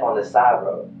a left on the side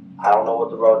road. I don't know what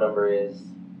the road number is.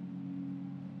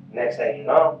 Next thing you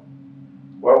know,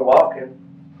 we're walking,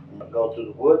 go through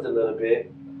the woods a little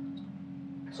bit.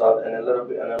 So in a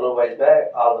little ways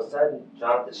back, all of a sudden,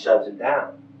 Jonathan shoves him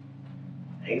down.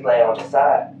 He's laying on the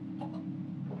side.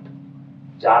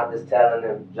 Jonathan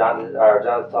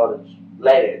told him,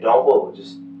 lay there, don't move,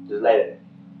 just lay there.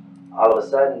 All of a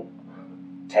sudden,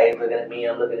 Tay's looking at me,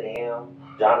 I'm looking at him.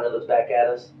 Jonathan looks back at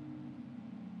us.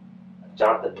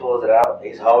 Jonathan pulls it out,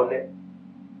 he's holding it.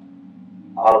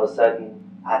 All of a sudden,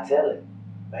 I tell him,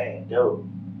 man, dude,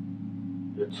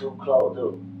 you're too close,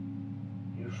 dude.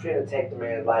 You finna take the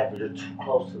man's life, but you're too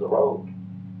close to the road.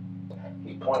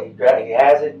 He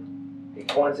has it, he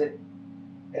points it,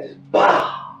 and just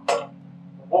BAH!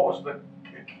 What was the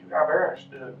Iberis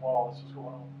doing while this was going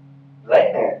on?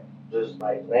 Laying there, just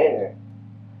like laying there.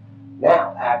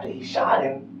 Now, after he shot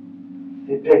him,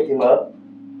 he picked him up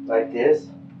like this,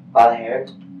 by the hair,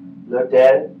 looked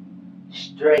at him,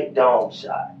 straight dome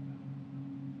shot.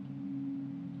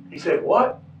 He said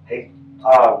what?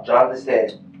 Jonathan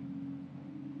said,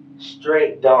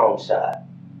 straight dome shot.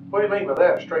 What do you mean by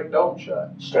that? Straight dome shot?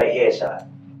 Straight head shot.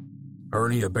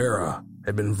 Ernie Ibarra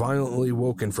had been violently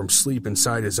woken from sleep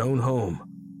inside his own home,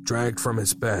 dragged from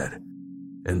his bed,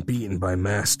 and beaten by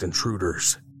masked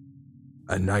intruders.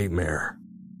 A nightmare.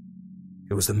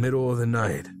 It was the middle of the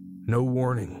night. No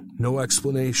warning, no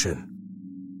explanation.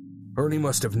 Ernie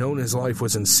must have known his life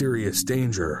was in serious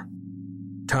danger.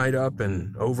 Tied up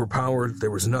and overpowered,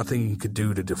 there was nothing he could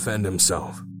do to defend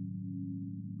himself.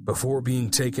 Before being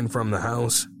taken from the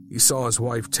house, he saw his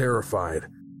wife terrified.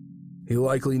 He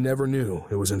likely never knew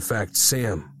it was in fact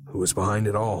Sam who was behind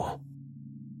it all.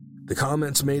 The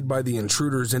comments made by the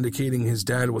intruders indicating his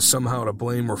dad was somehow to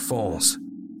blame were false.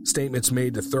 Statements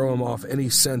made to throw him off any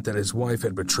scent that his wife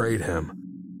had betrayed him.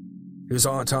 His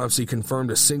autopsy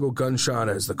confirmed a single gunshot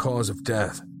as the cause of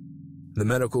death. The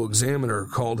medical examiner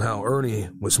called how Ernie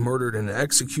was murdered in an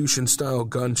execution-style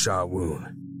gunshot wound.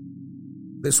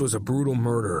 This was a brutal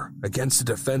murder against a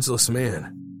defenseless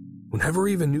man who never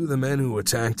even knew the men who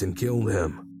attacked and killed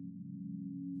him.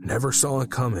 Never saw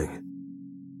it coming.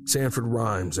 Sanford,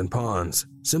 Rhymes, and Pons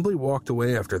simply walked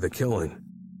away after the killing.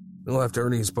 They left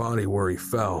Ernie's body where he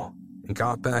fell and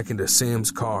got back into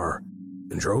Sam's car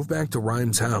and drove back to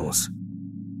Rhymes' house.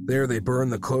 There they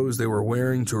burned the clothes they were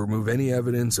wearing to remove any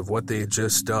evidence of what they had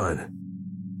just done.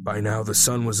 By now the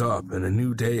sun was up and a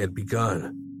new day had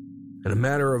begun. In a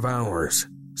matter of hours,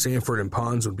 Sanford and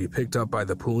Pons would be picked up by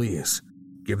the police,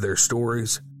 give their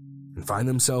stories, and find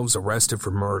themselves arrested for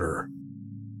murder.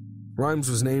 Rhymes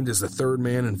was named as the third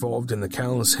man involved in the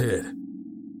callous hit.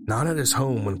 Not at his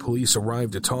home when police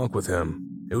arrived to talk with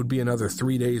him. It would be another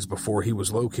 3 days before he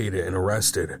was located and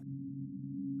arrested.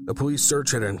 The police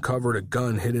search had uncovered a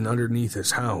gun hidden underneath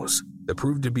his house that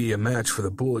proved to be a match for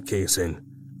the bullet casing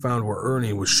found where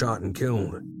Ernie was shot and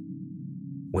killed.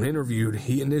 When interviewed,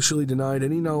 he initially denied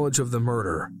any knowledge of the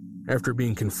murder. After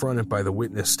being confronted by the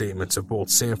witness statements of both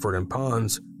Sanford and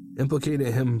Pons,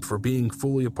 implicated him for being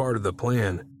fully a part of the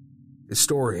plan, his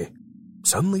story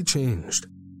suddenly changed.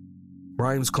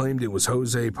 Rhymes claimed it was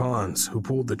Jose Pons who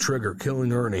pulled the trigger,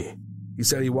 killing Ernie. He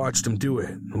said he watched him do it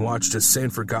and watched as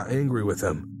Sanford got angry with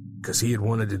him because he had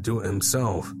wanted to do it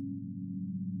himself.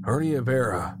 Ernie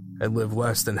Ibarra had lived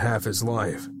less than half his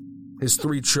life. His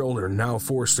 3 children now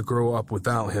forced to grow up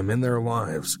without him in their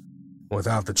lives,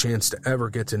 without the chance to ever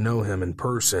get to know him in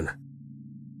person.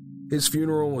 His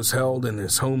funeral was held in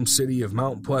his home city of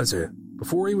Mount Pleasant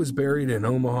before he was buried in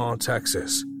Omaha,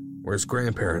 Texas, where his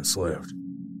grandparents lived.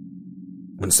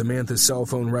 When Samantha's cell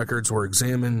phone records were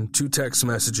examined, 2 text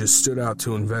messages stood out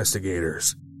to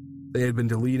investigators. They had been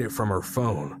deleted from her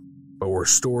phone, but were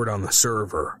stored on the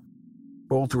server.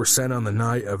 Both were sent on the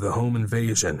night of the home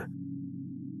invasion.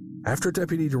 After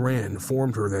Deputy Duran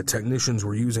informed her that technicians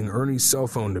were using Ernie's cell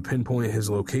phone to pinpoint his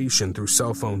location through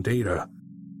cell phone data,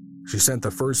 she sent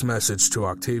the first message to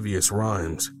Octavius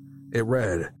Rhymes. It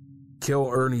read, "Kill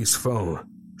Ernie's phone.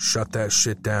 Shut that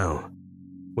shit down."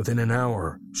 Within an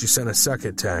hour, she sent a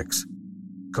second text.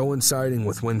 Coinciding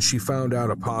with when she found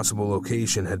out a possible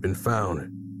location had been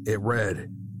found, it read,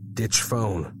 "Ditch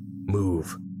phone.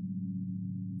 Move."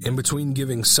 In between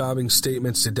giving sobbing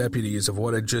statements to deputies of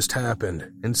what had just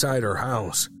happened inside her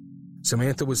house,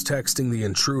 Samantha was texting the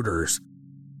intruders,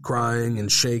 crying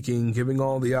and shaking, giving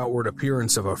all the outward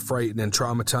appearance of a frightened and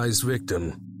traumatized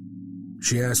victim.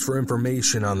 She asked for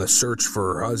information on the search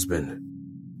for her husband.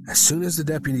 As soon as the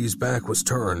deputy's back was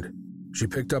turned, she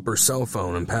picked up her cell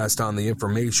phone and passed on the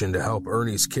information to help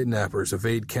Ernie's kidnappers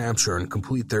evade capture and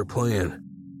complete their plan.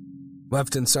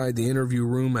 Left inside the interview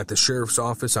room at the sheriff's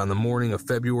office on the morning of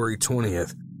February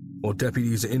 20th, while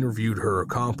deputies interviewed her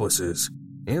accomplices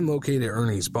and located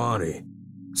Ernie's body,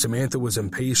 Samantha was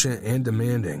impatient and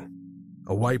demanding.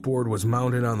 A whiteboard was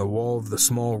mounted on the wall of the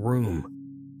small room,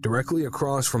 directly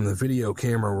across from the video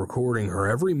camera recording her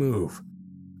every move.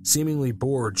 Seemingly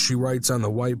bored, she writes on the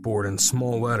whiteboard in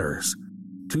small letters,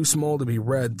 too small to be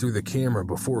read through the camera,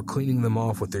 before cleaning them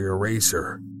off with the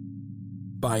eraser.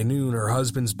 By noon, her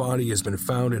husband's body has been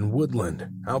found in Woodland,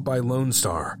 out by Lone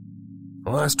Star. The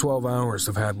last 12 hours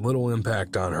have had little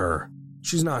impact on her.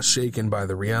 She's not shaken by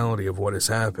the reality of what has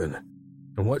happened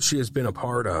and what she has been a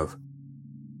part of.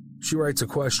 She writes a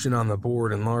question on the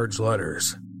board in large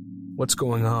letters. What's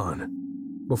going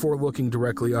on? Before looking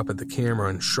directly up at the camera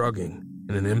and shrugging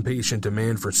in an impatient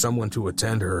demand for someone to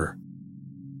attend her.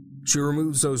 She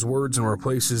removes those words and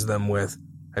replaces them with,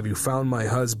 "Have you found my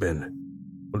husband?"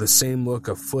 with the same look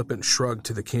of flippant shrug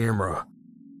to the camera.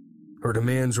 Her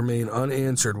demands remain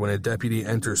unanswered when a deputy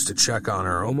enters to check on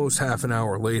her almost half an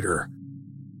hour later.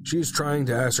 She is trying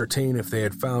to ascertain if they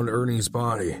had found Ernie's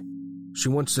body. She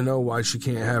wants to know why she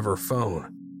can't have her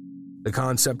phone. The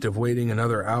concept of waiting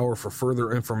another hour for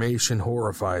further information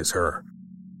horrifies her.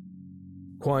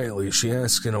 Quietly, she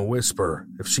asks in a whisper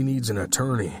if she needs an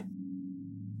attorney.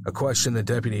 A question the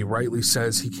deputy rightly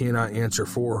says he cannot answer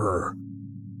for her.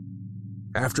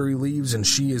 After he leaves and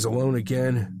she is alone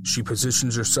again, she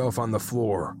positions herself on the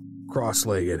floor,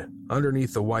 cross-legged,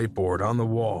 underneath the whiteboard on the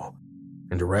wall,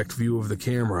 in direct view of the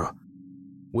camera,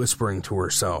 whispering to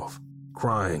herself,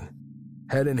 crying,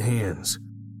 head in hands.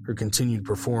 Her continued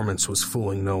performance was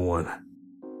fooling no one.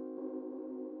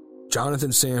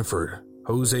 Jonathan Sanford,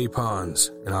 Jose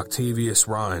Pons, and Octavius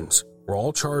Rhymes were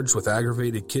all charged with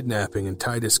aggravated kidnapping in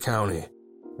Titus County,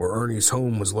 where Ernie's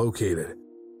home was located,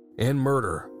 and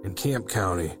murder in Camp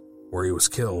County, where he was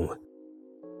killed.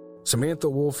 Samantha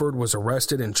Wohlford was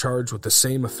arrested and charged with the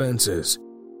same offenses.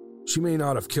 She may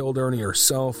not have killed Ernie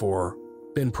herself or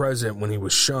been present when he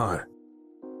was shot,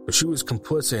 but she was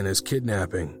complicit in his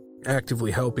kidnapping,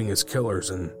 actively helping his killers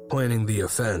and planning the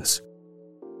offense.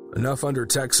 Enough under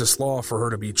Texas law for her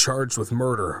to be charged with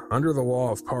murder under the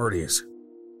law of parties.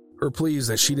 Her pleas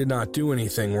that she did not do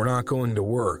anything were not going to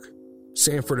work.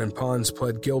 Sanford and Pons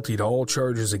pled guilty to all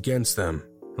charges against them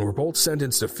and were both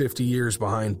sentenced to 50 years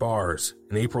behind bars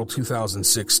in April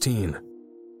 2016.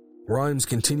 Rhymes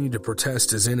continued to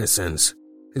protest his innocence.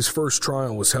 His first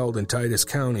trial was held in Titus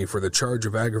County for the charge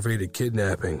of aggravated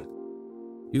kidnapping.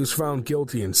 He was found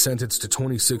guilty and sentenced to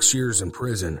 26 years in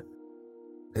prison.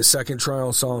 His second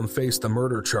trial saw him face the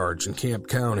murder charge in Camp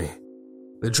County.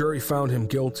 The jury found him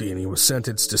guilty and he was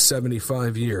sentenced to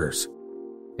 75 years.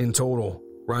 In total,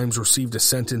 Rhymes received a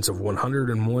sentence of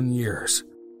 101 years.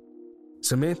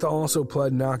 Samantha also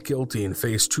pled not guilty and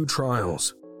faced 2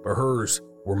 trials, but hers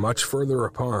were much further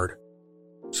apart.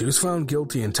 She was found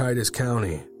guilty in Titus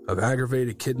County of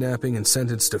aggravated kidnapping and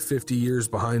sentenced to 50 years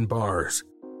behind bars.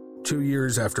 2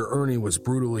 years after Ernie was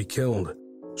brutally killed,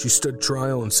 she stood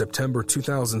trial in September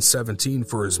 2017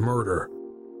 for his murder.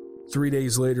 3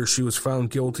 days later, she was found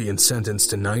guilty and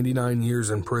sentenced to 99 years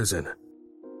in prison.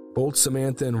 Both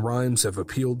Samantha and Rhymes have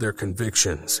appealed their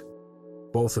convictions.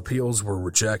 Both appeals were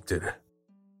rejected.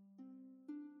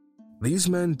 These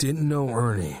men didn't know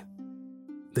Ernie.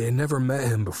 They had never met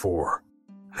him before.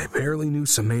 They barely knew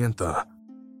Samantha.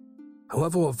 A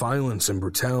level of violence and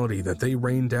brutality that they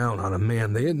rained down on a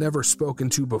man they had never spoken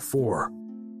to before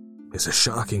is a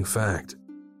shocking fact.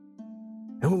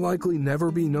 It will likely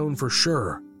never be known for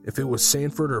sure if it was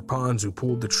Sanford or Pons who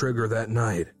pulled the trigger that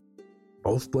night.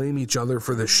 Both blame each other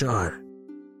for the shot.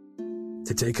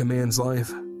 To take a man's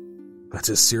life, that's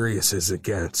as serious as it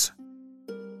gets.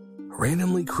 A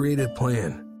randomly created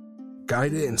plan,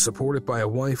 guided and supported by a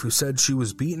wife who said she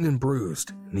was beaten and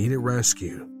bruised and needed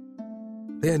rescue.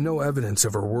 They had no evidence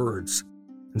of her words.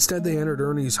 Instead, they entered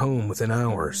Ernie's home within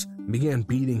hours and began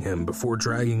beating him before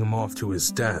dragging him off to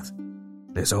his death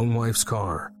in his own wife's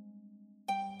car.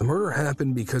 The murder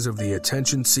happened because of the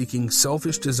attention-seeking,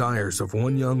 selfish desires of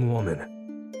one young woman.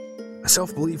 A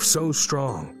self-belief so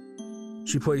strong,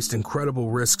 she placed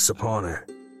incredible risks upon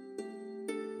it.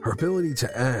 Her ability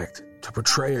to act, to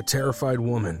portray a terrified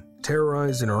woman,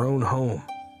 terrorized in her own home,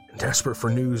 and desperate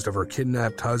for news of her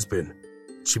kidnapped husband,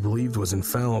 she believed was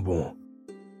infallible.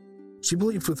 She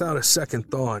believed without a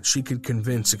second thought she could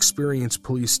convince experienced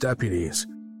police deputies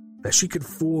that she could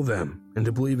fool them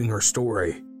into believing her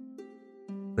story.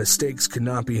 The stakes could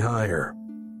not be higher.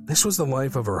 This was the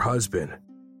life of her husband,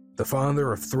 the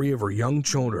father of 3 of her young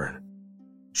children.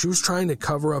 She was trying to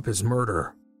cover up his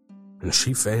murder, and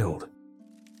she failed.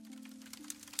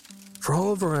 For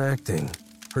all of her acting,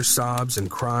 her sobs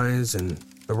and cries and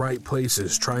the right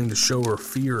places trying to show her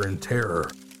fear and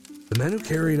terror, The men who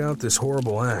carried out this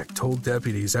horrible act told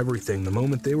deputies everything the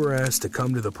moment they were asked to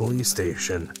come to the police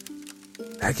station.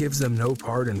 That gives them no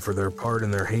pardon for their part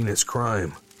in their heinous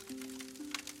crime.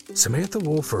 Samantha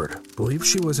Wohlford believed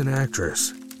she was an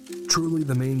actress, truly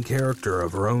the main character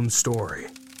of her own story.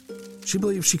 She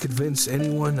believed she could convince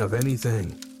anyone of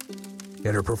anything,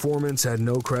 yet her performance had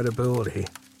no credibility.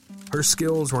 Her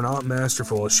skills were not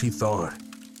masterful as she thought.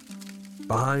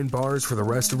 Behind bars for the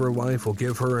rest of her life will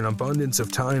give her an abundance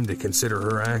of time to consider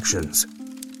her actions.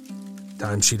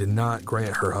 Time she did not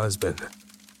grant her husband.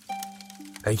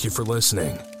 Thank you for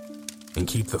listening, and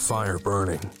keep the fire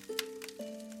burning.